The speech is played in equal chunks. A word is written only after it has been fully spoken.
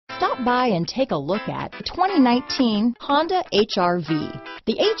Stop by and take a look at the 2019 Honda HR-V.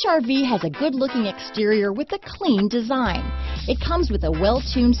 The HR-V has a good-looking exterior with a clean design. It comes with a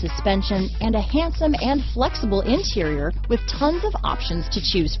well-tuned suspension and a handsome and flexible interior with tons of options to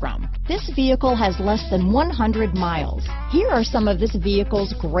choose from. This vehicle has less than 100 miles. Here are some of this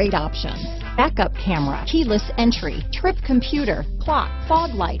vehicle's great options: backup camera, keyless entry, trip computer, clock,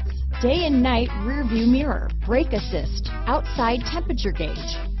 fog lights, day and night rear view mirror, brake assist, outside temperature gauge,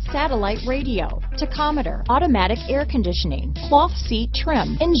 satellite radio, tachometer, automatic air conditioning, cloth seat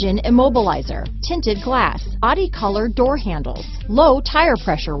trim, engine immobilizer, tinted glass, body color door handles, low tire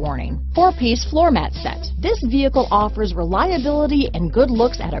pressure warning, 4-piece floor mat set. This vehicle offers reliability and good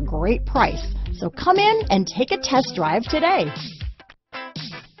looks at a great price. So come in and take a test drive today.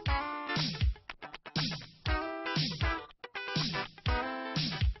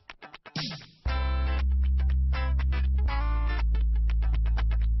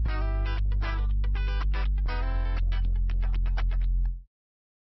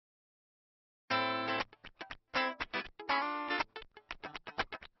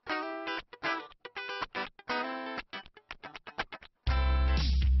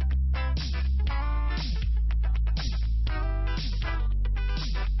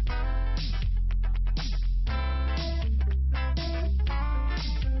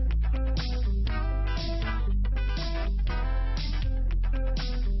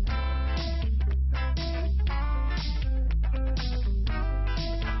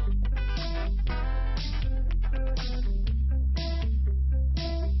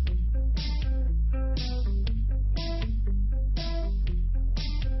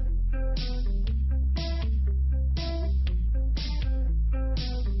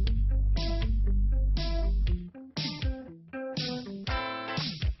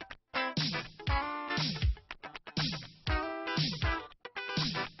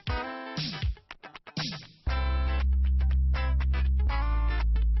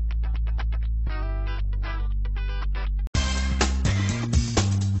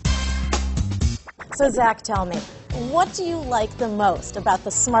 So Zach, tell me, what do you like the most about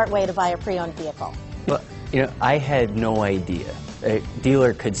the smart way to buy a pre-owned vehicle? Well, I had no idea a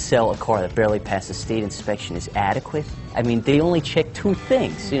dealer could sell a car that barely passed the state inspection as adequate. I mean, they only check 2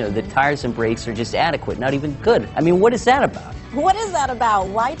 things. The tires and brakes are just adequate, not even good. I mean, what is that about? What is that about?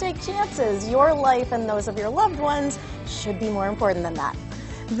 Why take chances? Your life and those of your loved ones should be more important than that.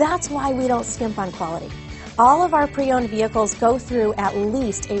 That's why we don't skimp on quality. All of our pre-owned vehicles go through at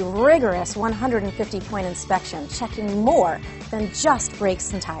least a rigorous 150-point inspection, checking more than just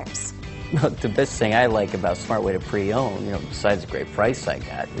brakes and tires. The best thing I like about Smart Way to Pre-Own, besides the great price I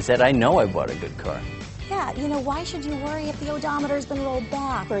got, is that I know I bought a good car. Yeah, why should you worry if the odometer's been rolled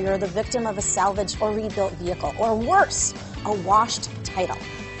back, or you're the victim of a salvaged or rebuilt vehicle, or worse, a washed title?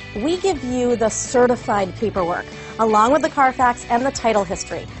 We give you the certified paperwork, along with the Carfax and the title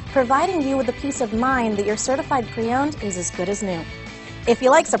history, providing you with the peace of mind that your certified pre-owned is as good as new. If you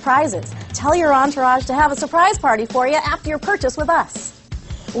like surprises, tell your entourage to have a surprise party for you after your purchase with us.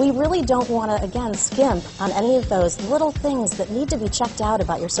 We really don't want to, again, skimp on any of those little things that need to be checked out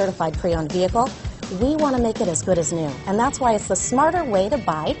about your certified pre-owned vehicle. We want to make it as good as new, and that's why it's the smarter way to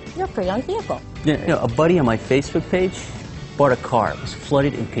buy your pre-owned vehicle. A buddy on my Facebook page bought a car, was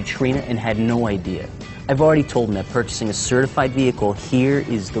flooded in Katrina, and had no idea. I've already told him that purchasing a certified vehicle here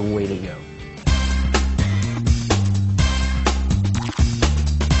is the way to go.